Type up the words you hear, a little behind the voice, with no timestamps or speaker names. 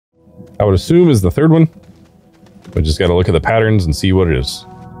I would assume is the third one. We just got to look at the patterns and see what it is.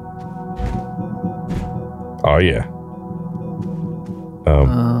 Oh, yeah.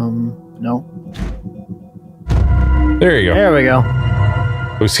 No. There you go. There we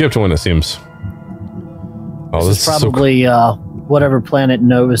go. We skipped one, it seems. Oh, this is probably whatever planet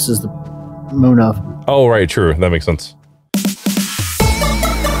Novus is the moon of. Oh, right, true. That makes sense.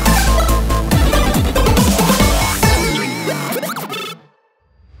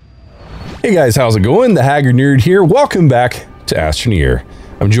 Hey guys, how's it going? TheHaggardNerd here. Welcome back to Astroneer.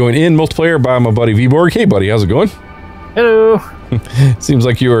 I'm joined in multiplayer by my buddy 𝙃𝙃. Hey buddy, how's it going? Hello. Seems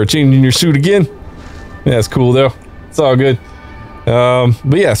like you are changing your suit again. Yeah, that's cool though. It's all good.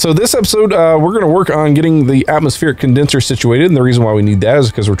 But yeah, so this episode, we're going to work on getting the atmospheric condenser situated. And the reason why we need that is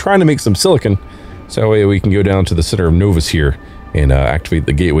because we're trying to make some silicon. So that way we can go down to the center of Novus here and activate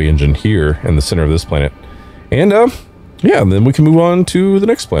the gateway engine here in the center of this planet. And yeah, then we can move on to the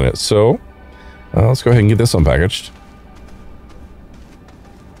next planet. So let's go ahead and get this unpackaged.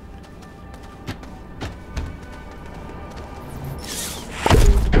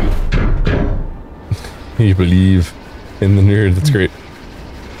 You believe in the nerd. That's great.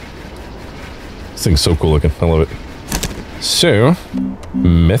 This thing's so cool looking. I love it. So,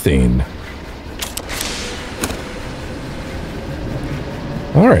 methane.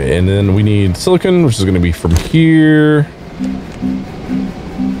 Alright, and then we need silicon, which is going to be from here.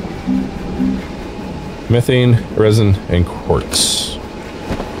 Methane, resin, and quartz.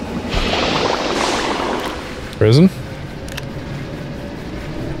 Resin?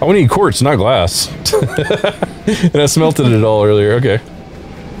 Oh, we need quartz, not glass. And I smelted it all earlier. Okay.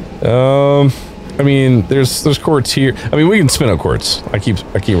 I mean, there's quartz here. I mean, we can spin up quartz. I keep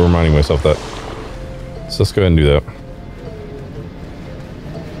reminding myself that. So let's go ahead and do that.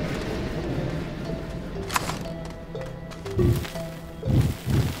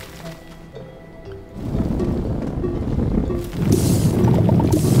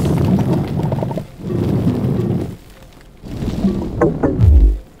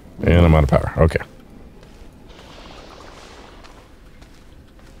 And I'm out of power. Okay.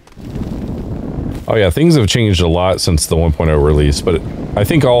 Oh yeah, things have changed a lot since the 1.0 release, but I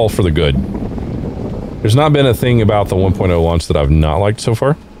think all for the good. There's not been a thing about the 1.0 launch that I've not liked so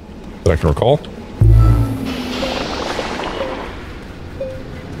far, that I can recall.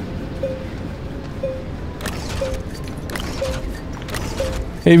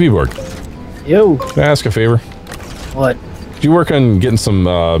 Hey 𝙃𝙃. Yo. Can I ask a favor? What? Do you work on getting some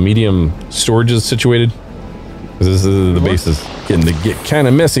medium storages situated? Because the base is getting to get kind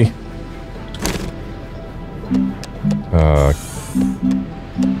of messy.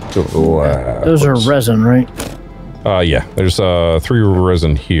 Those are resin, right? Yeah. There's 3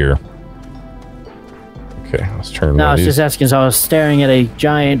 resin here. Okay, let's turn. No, I was just asking. So I was staring at a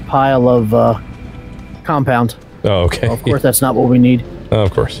giant pile of compound. Oh, okay. Well, of course, that's not what we need. Oh,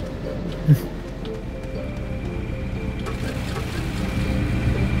 of course.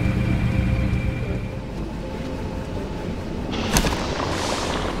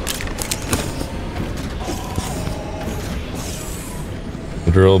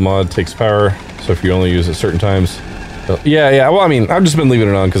 The drill mod takes power, so if you only use it certain times. Yeah, well, I mean, I've just been leaving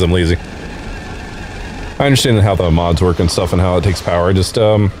it on because I'm lazy. I understand how the mods work and stuff and how it takes power. I just,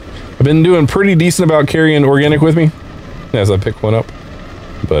 I've been doing pretty decent about carrying organic with me as I pick one up.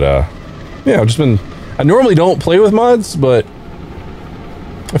 But, yeah, I've just been... I normally don't play with mods, but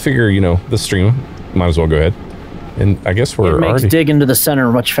I figure, you know, this stream, might as well go ahead. And I guess we're already... It makes dig into the center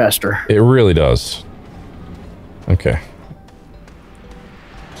much faster. It really does. Okay.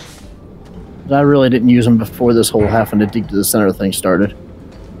 I really didn't use them before this whole having to dig to the center thing started.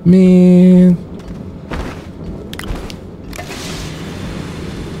 Man.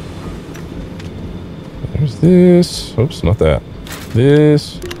 There's this. Oops, not that.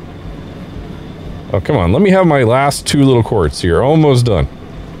 This. Oh, come on. Let me have my last 2 little quartz here. Almost done.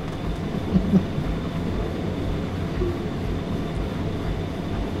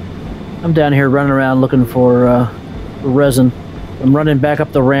 I'm down here running around looking for resin. I'm running back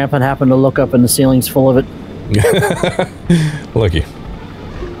up the ramp and happen to look up and the ceiling's full of it. Lucky.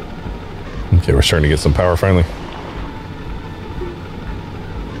 Okay, we're starting to get some power finally.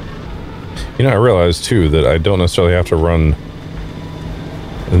 You know, I realized too that I don't necessarily have to run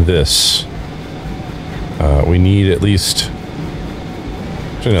this. We need at least...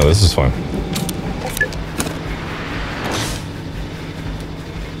 Actually, no, this is fine.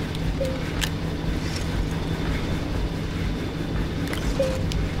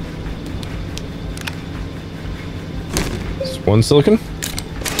 One silicon.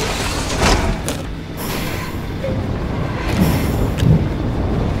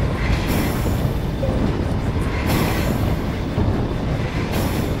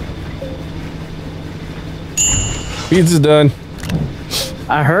 Pizza's done.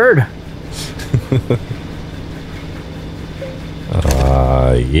 I heard.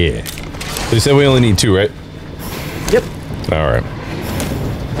 Yeah. They said we only need 2, right? Yep. All right.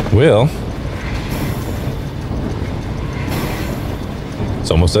 Well,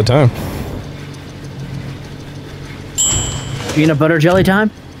 it's almost that time. Peanut butter jelly time?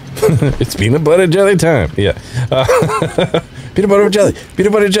 It's peanut butter jelly time. Yeah. Peanut butter jelly.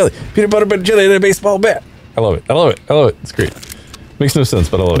 Peanut butter jelly. Peanut butter jelly and a baseball bat. I love it. I love it. I love it. It's great. Makes no sense,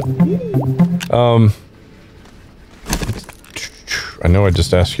 but I love it. I know I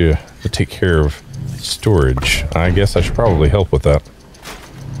just asked you to take care of storage. I guess I should probably help with that.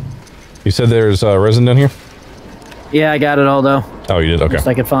 You said there's resin down here? Yeah, I got it all though. Oh, you did? Okay. Best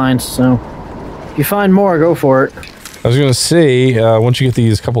I could find, so if you find more, go for it. I was gonna say, once you get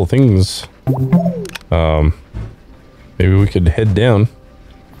these couple of things, maybe we could head down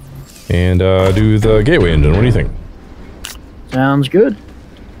and do the gateway engine. What do you think? Sounds good.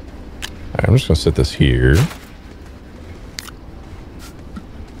 Alright, I'm just gonna set this here.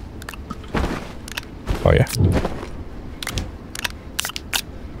 Oh yeah.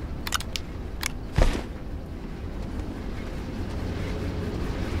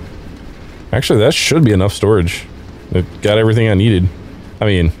 Actually, that should be enough storage. It got everything I needed. I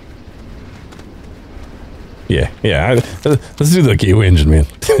mean, yeah. Let's do the gateway engine, man.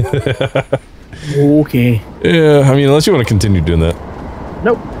 Okay. Yeah, I mean, unless you want to continue doing that.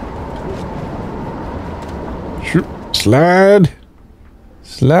 Nope. Shoot. Slide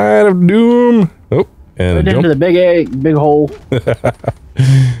of doom. Oh, and right a jump. into the big hole.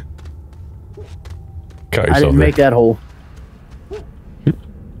 Caught I didn't make that hole.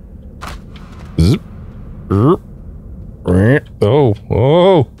 Zip. Oh.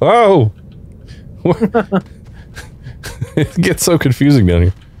 It gets so confusing down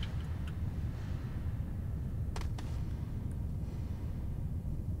here.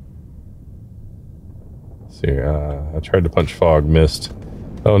 See, I tried to punch fog, missed.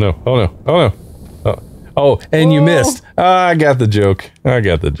 Oh no. Oh, and you missed. I got the joke. Oh,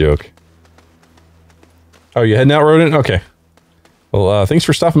 you heading out, Rodent? Okay. Well, thanks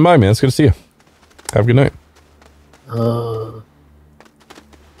for stopping by, man. It's good to see you. Have a good night.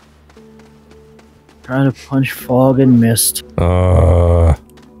 Trying to punch fog and mist.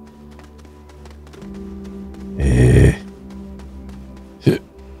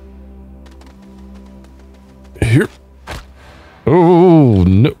 Here. Oh,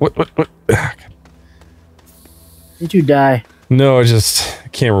 no. What? Did you die? No, I just... The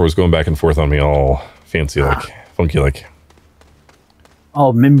camera was going back and forth on me all fancy like, funky like.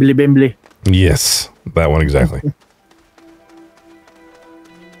 Oh, mimbly bimbly. Yes, that one exactly.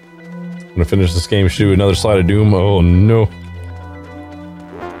 I'm gonna finish this game, shoot another slide of doom. Oh no.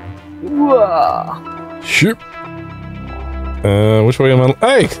 Whoa. Shoot. Which way am I?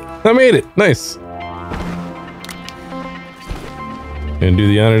 Hey, I made it. Nice. And do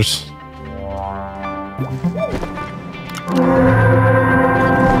the honors.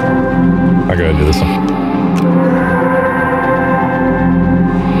 I gotta do this one.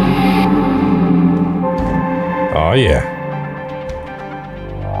 Oh yeah.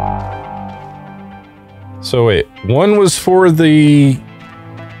 So wait, one was for the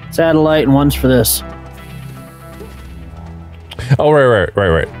satellite and one's for this. Oh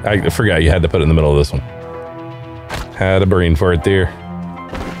right. I forgot you had to put it in the middle of this one. Had a brain for it there.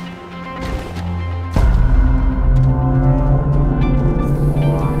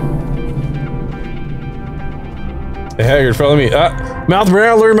 Hey, Haggard, follow me. Mouth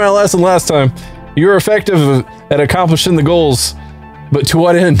Brown, learned my lesson last time. You were effective at accomplishing the goals, but to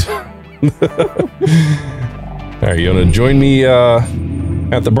what end? Alright, you want to join me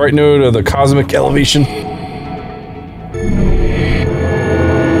at the bright node of the cosmic elevation?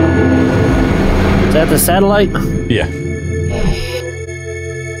 Is that the satellite? Yeah.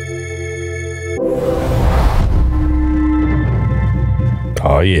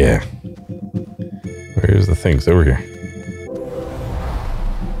 Oh yeah. Where's the things? Over here.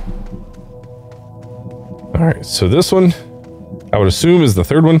 Alright, so this one, I would assume is the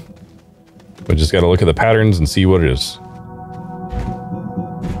third one. We just gotta look at the patterns and see what it is.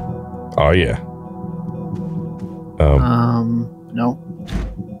 Oh yeah. No.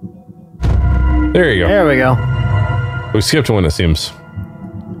 There you go. There we go. We skipped one, it seems.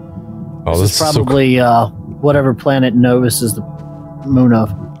 Oh, this is probably whatever planet Novus is the moon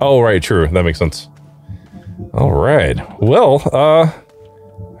of. Oh, right, true. That makes sense. All right. Well,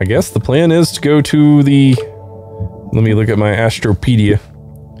 I guess the plan is to go to the... Let me look at my Astropedia.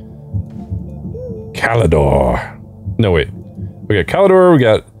 Calidor. No, wait. We got Calidor, we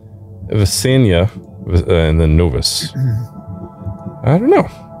got Visania. and then Novus. I don't know.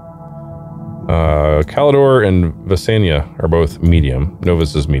 𝙬𝙤𝙢 and 𝙪𝙤 are both medium.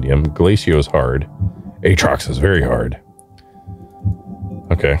 Novus is medium. 𝙪𝙤𝙢 is hard. 𝙃𝙀 is very hard.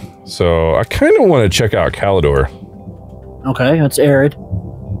 Okay, so I kind of want to check out 𝙬𝙢. Okay, that's arid.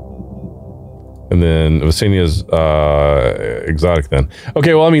 And then 𝙪𝙤 is exotic then.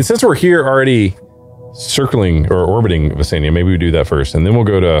 Okay, well, I mean, since we're here already circling or orbiting 𝙪𝙤, maybe we do that first, and then we'll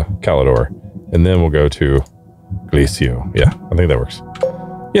go to 𝙬𝙢, and then we'll go to 𝙪𝙤𝙢. Yeah, I think that works.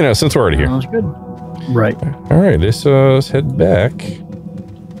 You know, since we're already here. Sounds good. Right. All right, let's head back.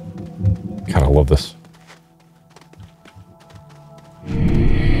 God, I love this.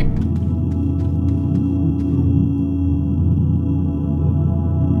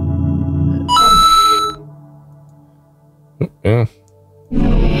 Yeah.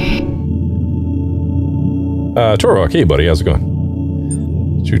 Torok, hey buddy, how's it going?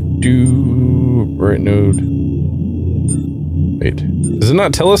 Right node. Wait, does it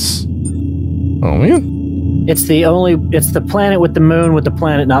not tell us? Oh man. It's the planet with the moon with the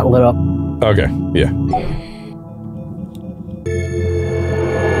planet not lit up. Okay, yeah.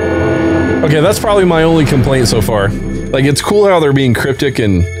 Okay, that's probably my only complaint so far. Like, it's cool how they're being cryptic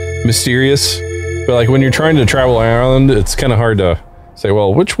and mysterious, but like when you're trying to travel around, it's kind of hard to say,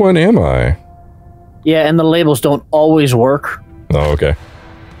 well, which one am I? Yeah, and the labels don't always work. Oh, okay.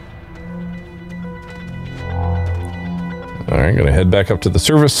 All right, gonna head back up to the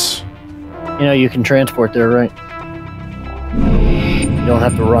surface. You know, you can transport there, right? You don't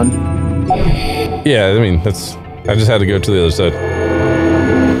have to run. Yeah, I mean, I just had to go to the other side.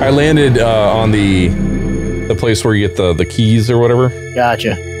 I landed on the place where you get the keys or whatever.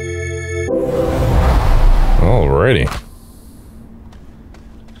 Gotcha. Alrighty.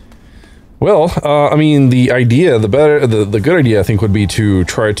 Well, I mean, the good idea, I think, would be to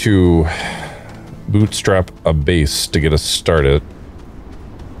try to bootstrap a base to get us started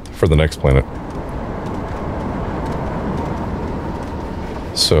for the next planet.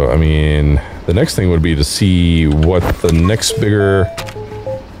 So, I mean, the next thing would be to see what the next bigger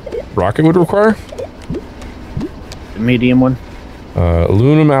rocket would require. The medium one.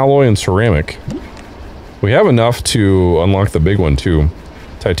 Aluminum alloy and ceramic. We have enough to unlock the big one, too.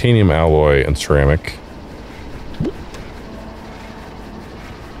 Titanium alloy and ceramic.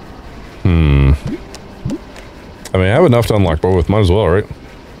 I mean, I have enough to unlock both. Might as well, right?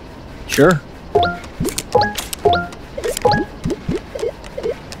 Sure.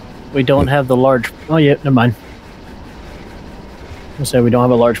 We don't have the large... Oh, yeah, never mind. I said we don't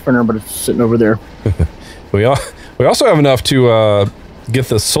have a large printer, but it's sitting over there. We also have enough to get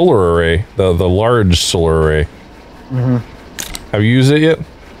the solar array, the large solar array. Mm-hmm. Have you used it yet?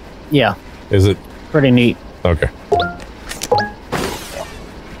 Yeah. Is it? Pretty neat. Okay.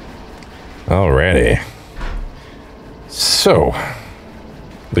 Alrighty. So,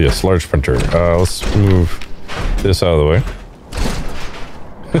 yes, large printer. Let's move this out of the way.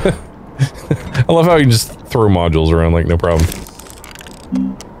 I love how you just throw modules around like no problem.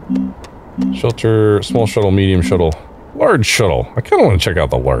 Shelter, small shuttle, medium shuttle, large shuttle. I kind of want to check out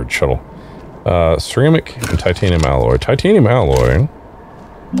the large shuttle. Ceramic and titanium alloy. Titanium alloy.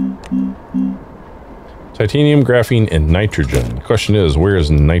 Titanium, graphene, and nitrogen. The question is, where is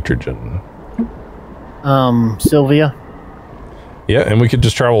nitrogen? Sylvia. Yeah, and we could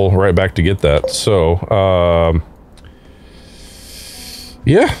just travel right back to get that. So,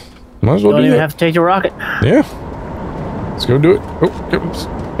 yeah, might as well do that. Don't even have to take the rocket. Yeah. Let's go do it. Oh, oops.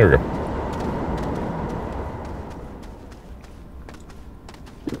 There we go.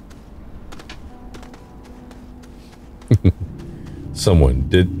 Someone,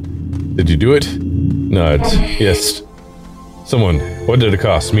 did you do it? No, it's, yes. Someone, what did it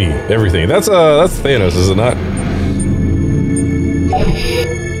cost me? Everything. That's Thanos, is it not?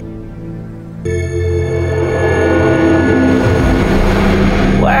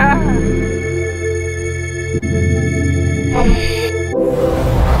 Wow.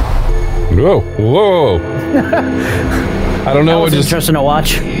 Whoa, whoa. I don't know what just... interesting to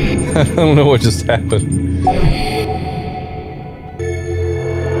watch. I don't know what just happened.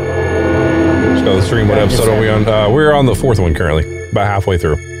 The stream, what episode are we on? We're on the 4th one currently, about halfway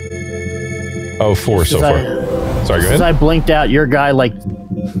through. Oh, 4 so far. Sorry, go ahead. I blinked out, your guy like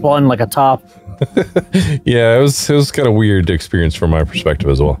spun like a top. Yeah, it was kind of weird to experience from my perspective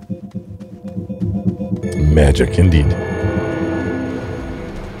as well. Magic indeed.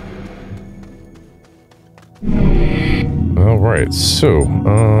 All right, so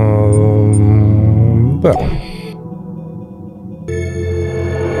that one.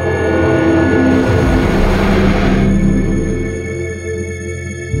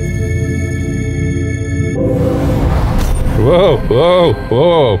 Whoa!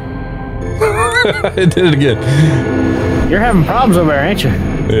 Whoa! I did it again. You're having problems over there, ain't you?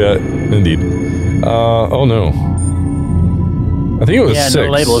 Yeah, indeed. Oh no. I think it was 6. No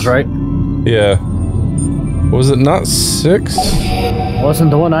labels, right? Yeah. Was it not 6?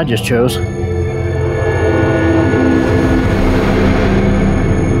 Wasn't the one I just chose.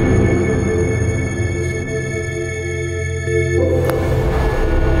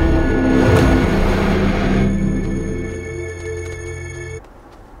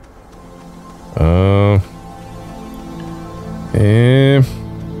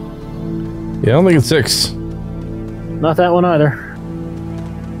 Yeah, I don't think it's 6. Not that one either.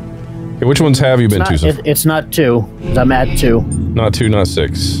 Okay, which ones have you been to? It's not 2, because I'm at 2. Not 2, not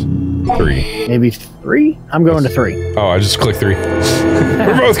 6. 3. Maybe 3? I'm going to 3. Oh, I just clicked 3.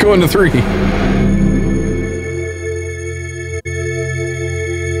 We're both going to 3.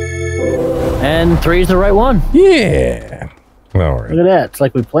 And 3 is the right one. Yeah. All right. Look at that. It's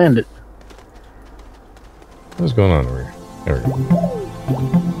like we planned it. What's going on over here? There we go.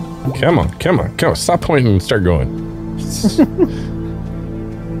 Come on, come on, come on. Stop pointing and start going.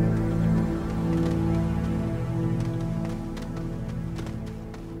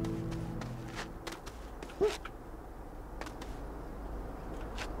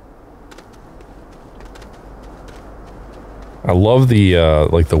 I love the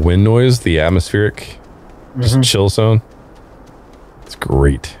like the wind noise, the atmospheric just chill zone. It's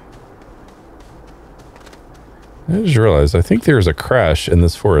great. I just realized I think there's a crash in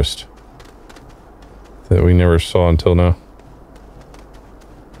this forest that we never saw until now.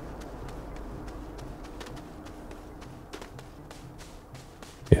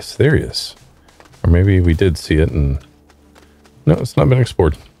 Yes, there he is. Or maybe we did see it and... No, it's not been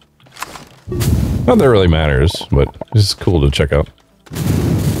explored. Not that it really matters, but it's cool to check out.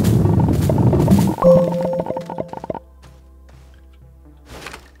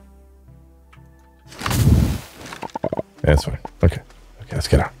 That's fine. Okay. Okay, let's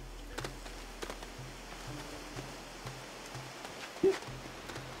get out.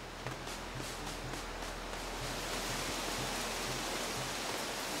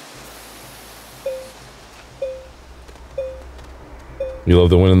 You love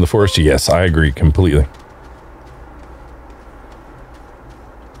the wind in the forest? Yes, I agree completely.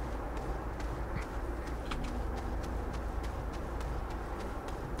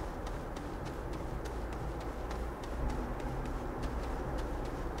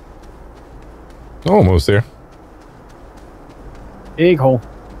 Almost there. Big hole.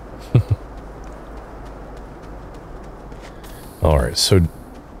 Alright, so...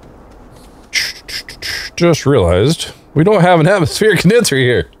 Just realized we don't have an atmospheric condenser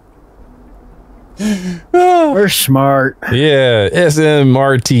here. We're smart. Yeah,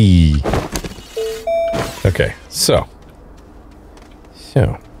 SMRT. Okay, so.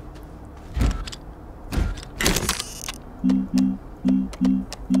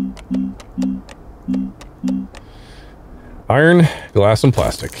 Iron, glass, and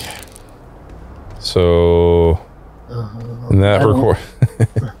plastic. So, and that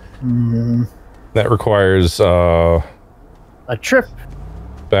that requires a trip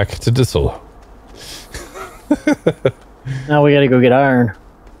back to Dissel. Now we gotta go get iron.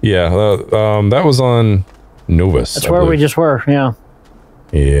 Yeah, that was on Novus. That's where we just were. Yeah.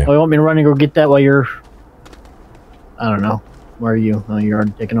 Yeah. Oh, you want me to run and go get that while you're? I don't know. Where are you? Oh, you're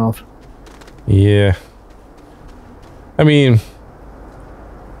already taking off. Yeah. I mean,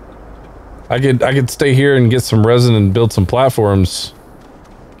 I could stay here and get some resin and build some platforms.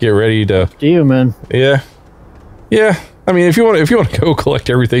 Get ready to. Up to you, man. Yeah. Yeah. I mean, if you want to go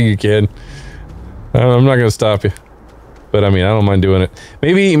collect everything you can, I'm not gonna stop you. But I mean, I don't mind doing it.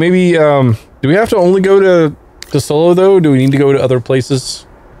 Maybe. Do we have to only go to Solo though? Do we need to go to other places?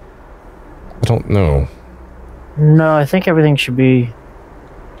 I don't know. No, I think everything should be.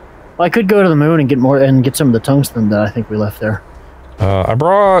 Well, I could go to the moon and get more and get some of the tungsten that I think we left there. I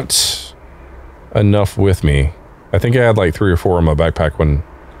brought enough with me. I think I had like 3 or 4 in my backpack when.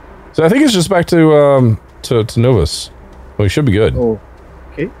 So I think it's just back to Novus. We should be good. Oh,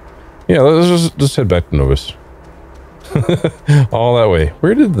 okay. Yeah, let's just head back to Novus. All that way.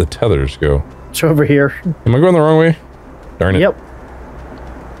 Where did the tethers go? It's over here. Am I going the wrong way? Darn it. Yep.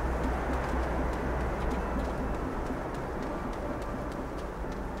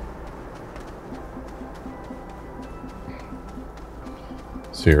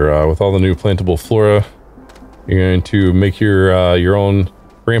 So you're, with all the new plantable flora, you're going to make your own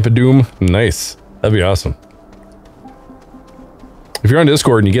ramp of doom. Nice. That'd be awesome. If you're on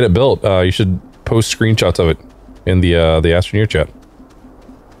Discord and you get it built, you should post screenshots of it in the Astroneer chat.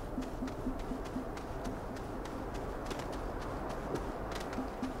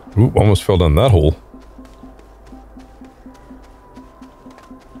 Ooh, almost fell down that hole.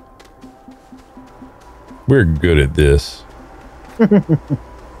 We're good at this. But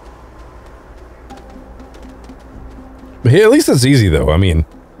hey, at least it's easy though. I mean,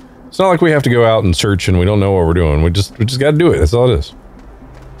 it's not like we have to go out and search and we don't know what we're doing. We just got to do it. That's all it is.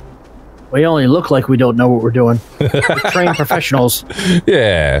 We only look like we don't know what we're doing. We're trained professionals.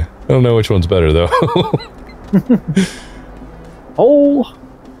 Yeah. I don't know which one's better though. Oh.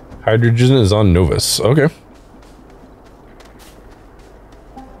 Hydrogen is on Novus. Okay.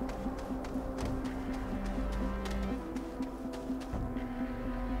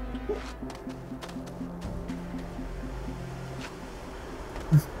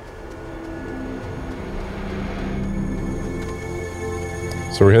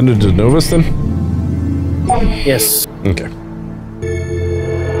 So we're headed to Novus then? Yes. Okay.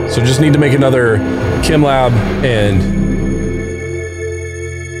 So just need to make another chem lab and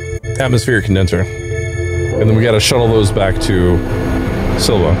atmospheric condenser. And then we gotta shuttle those back to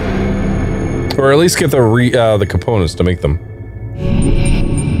Silva. Or at least get the components to make them.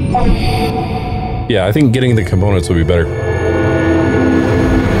 Yeah, I think getting the components will be better.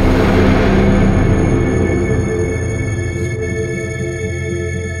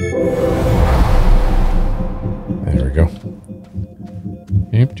 There we go.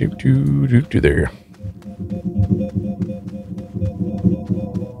 There.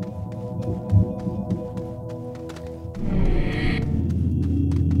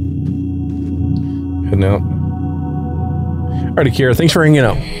 Heading out. Alrighty, Kira, thanks for hanging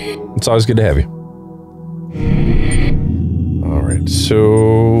out. It's always good to have you. Alright,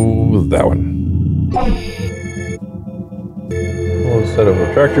 so that one. Well, set of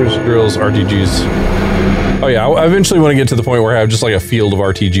retractors, drills, RTGs. Oh yeah, I eventually want to get to the point where I have just like a field of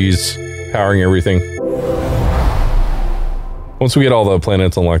RTGs powering everything. Once we get all the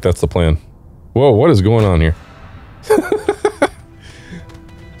planets unlocked, that's the plan. Whoa, what is going on here?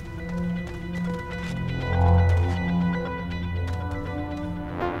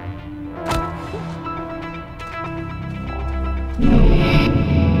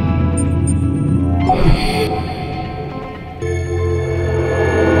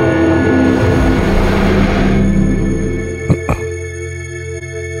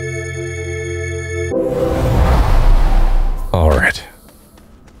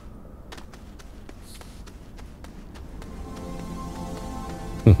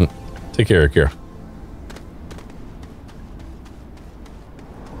 Take care, Akira.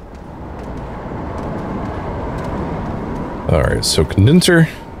 Alright, so condenser.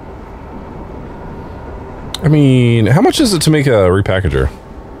 I mean, how much is it to make a repackager?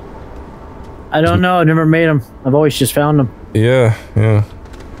 I don't know. I've never made them. I've always just found them. Yeah, yeah.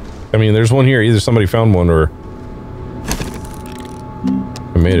 I mean, there's one here. Either somebody found one or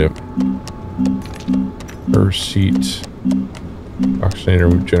I made it. First seat.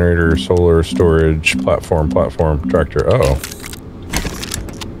 Oxygenator, generator, solar, storage, platform, tractor. Uh oh.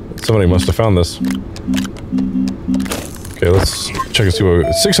 Somebody must have found this. Okay, let's check and see what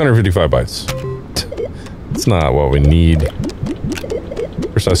we... 655 bytes. It's not what we need.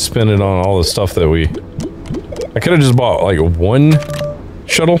 First I spend it on all the stuff that we... I could have just bought, like, one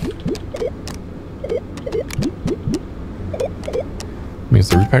shuttle. Means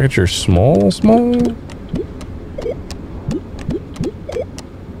the repackager small?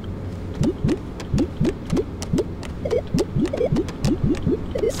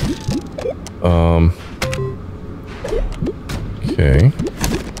 Okay.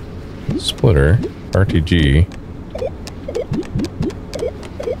 Splitter. RTG.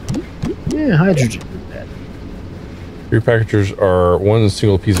 Yeah, hydrogen. Repackagers are one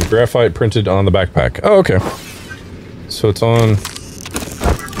single piece of graphite printed on the backpack. Oh, okay. So it's on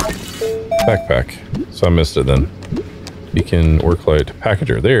backpack. So I missed it then. Beacon, work light,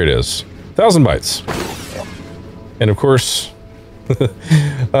 packager. There it is. 1,000 bytes. And of course,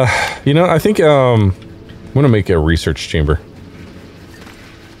 you know, I think I'm gonna make a research chamber.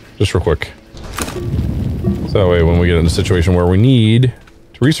 Just real quick. So that way when we get in a situation where we need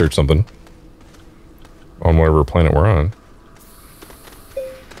to research something on whatever planet we're on.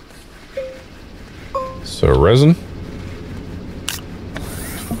 So resin.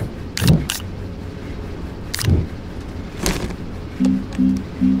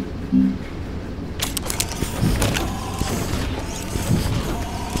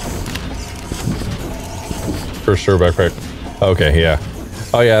 First store backpack. Okay, yeah.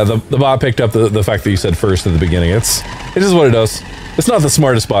 Oh yeah, the bot picked up the fact that you said first at the beginning. It's just what it does. It's not the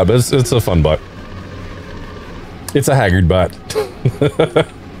smartest bot, but it's a fun bot. It's a Haggard bot.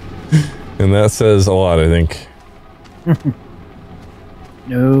 And that says a lot, I think.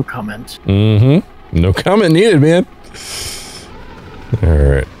 No comment. Mm-hmm. No comment needed, man. All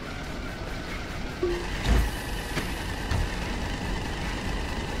right.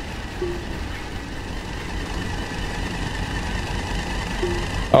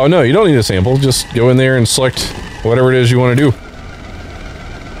 Oh, no, you don't need a sample. Just go in there and select whatever it is you want to do.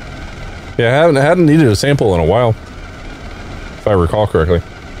 Yeah, I hadn't needed a sample in a while, if I recall correctly.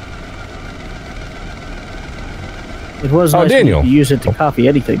 It was nice when you could use it to copy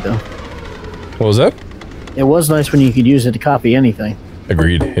anything, though. What was that? It was nice when you could use it to copy anything.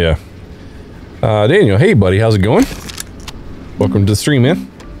 Agreed, yeah. Daniel, hey buddy, how's it going? Welcome to the stream,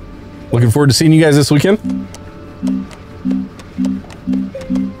 man. Looking forward to seeing you guys this weekend.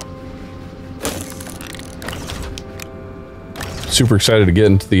 Super excited to get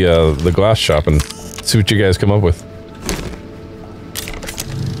into the glass shop and see what you guys come up with.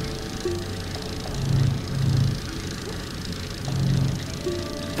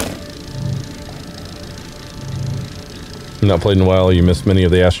 Not played in a while. You missed many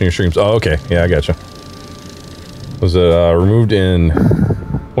of the Astroneer streams. Oh, okay. Yeah, I gotcha. Was it removed in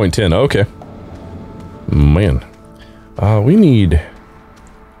 0.10? Oh, okay. Man, we need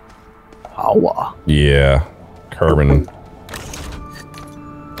power. Yeah, carbon.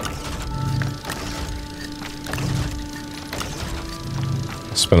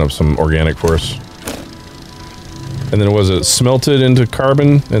 Spin up some organic for us. And then was it smelted into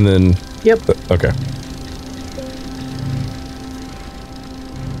carbon and then? Yep. Okay.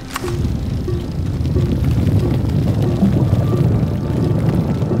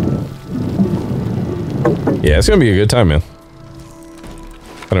 Yeah, it's gonna be a good time, man.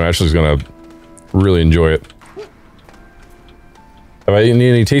 I know Ashley's gonna really enjoy it. Have I eaten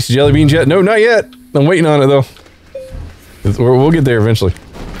any tasty jelly beans yet? No, not yet. I'm waiting on it though. We'll get there eventually.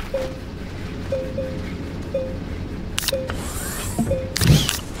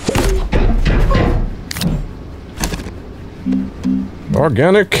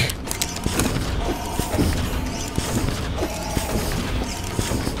 Organic.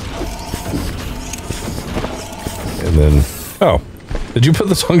 And then, oh, did you put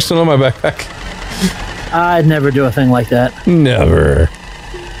the tungsten on my backpack? I'd never do a thing like that. Never.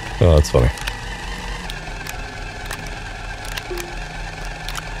 Oh, that's funny.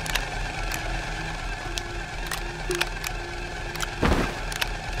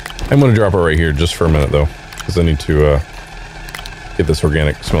 I'm gonna drop it right here just for a minute though, because I need to get this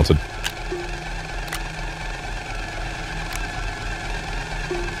organic smelted.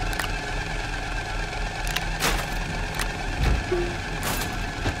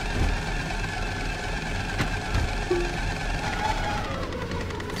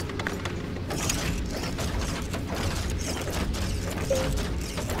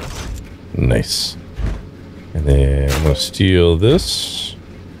 Nice. And then I'm gonna steal this.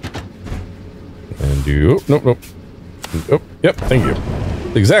 And do... Oh, nope, nope. Oh, yep, thank you.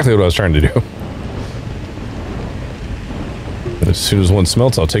 Exactly what I was trying to do. And as soon as one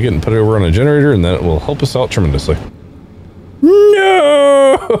smelts, I'll take it and put it over on a generator, and that will help us out tremendously.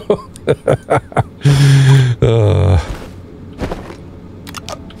 No!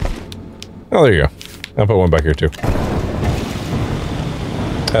 Oh, there you go. I'll put one back here, too.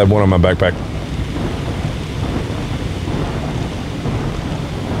 I had one on my backpack.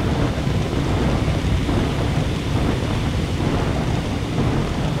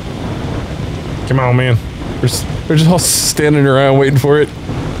 Come on, man. They're just all standing around waiting for it.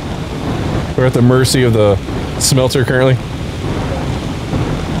 We're at the mercy of the smelter currently.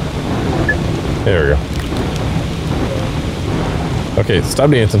 There we go. Okay,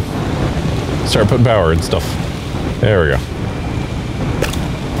 stop dancing. Start putting power and stuff. There we go.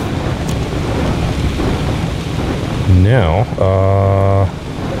 Now,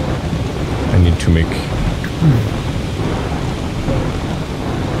 I need to make...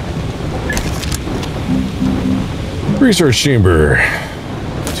 research chamber.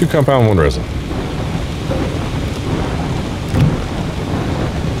 2 compound, 1 resin.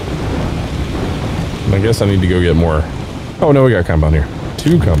 I guess I need to go get more. Oh no, we got compound here.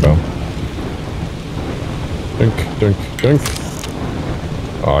 2 compound. Dunk, dunk, dunk.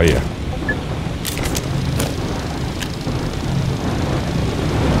 Oh yeah.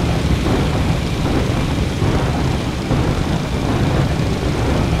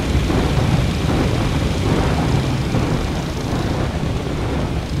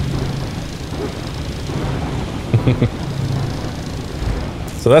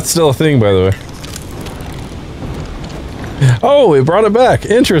 So that's still a thing, by the way. Oh, it brought it back.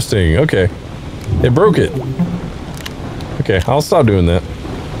 Interesting. Okay. It broke it. Okay, I'll stop doing that.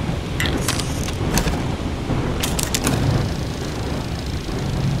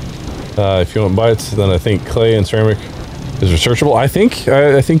 If you want bytes, then I think clay and ceramic is researchable. I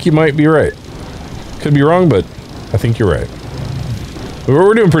think you might be right. Could be wrong, but I think you're right.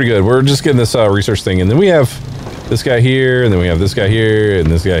 We're doing pretty good. We're just getting this research thing, and then we have this guy here, and then we have this guy here, and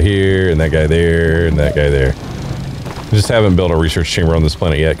this guy here, and that guy there, and that guy there. We just haven't built a research chamber on this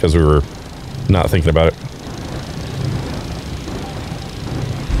planet yet because we were not thinking about it.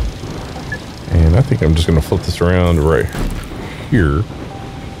 And I think I'm just going to flip this around right here.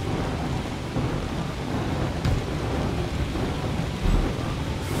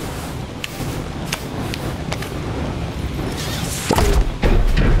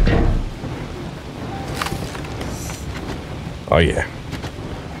 Oh yeah.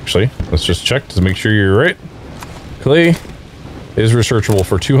 Actually, let's just check to make sure you're right. Clay is researchable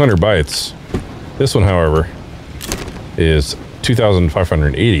for 200 bytes. This one, however, is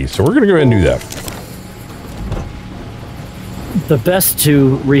 2,580. So we're going to go ahead and do that. The best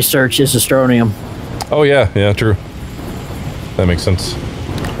to research is Astroneer. Oh yeah, yeah, true. That makes sense.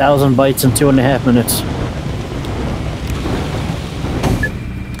 1,000 bytes in 2.5 minutes.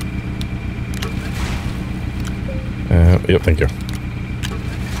 Yep, thank you.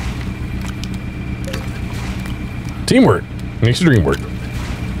 Teamwork makes the dream work.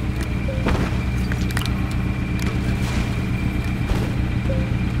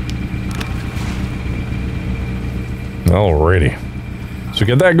 Alrighty. So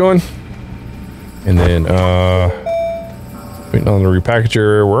get that going. And then, waiting on the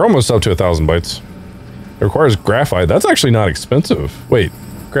repackager. We're almost up to 1,000 bytes. It requires graphite. That's actually not expensive. Wait,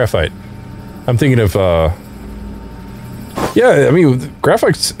 graphite. I'm thinking of, yeah, I mean,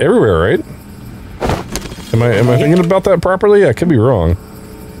 graphite's everywhere, right? Am I thinking about that properly? I could be wrong.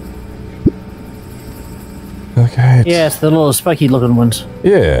 Okay. Yeah, it's the little spiky looking ones.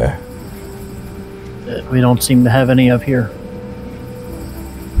 Yeah. That we don't seem to have any of here.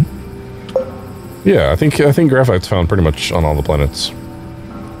 Yeah, I think graphite's found pretty much on all the planets.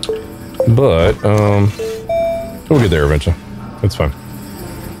 But we'll get there eventually. It's fine.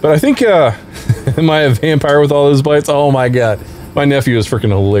 But I think my vampire with all those bytes. Oh my god, my nephew is freaking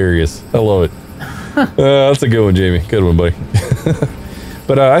hilarious. I love it. That's a good one, Jamie. Good one, buddy.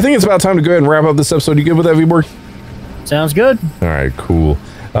 But I think it's about time to go ahead and wrap up this episode. You good with that, V-Borg? Sounds good. All right, cool.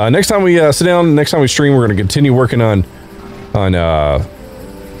 Next time we sit down, next time we stream, we're going to continue working on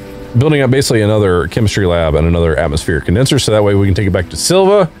building up basically another chemistry lab and another atmospheric condenser, so that way we can take it back to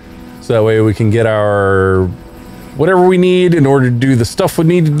Silva, so that way we can get our whatever we need in order to do the stuff we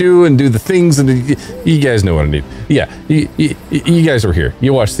need to do and do the things, and you guys know what I need. Yeah, you guys are here.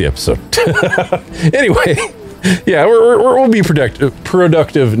 You watched the episode. Anyway, yeah, we'll be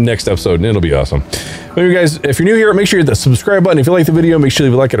productive next episode, and it'll be awesome. Anyway, guys, if you're new here, make sure you hit the subscribe button. If you like the video, make sure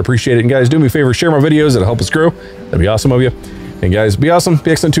you leave a like. I'd appreciate it. And guys, do me a favor, share my videos. It'll help us grow. That'd be awesome of you. And guys, be awesome,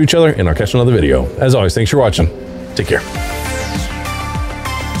 be excellent to each other, and I'll catch you in another video. As always, thanks for watching. Take care.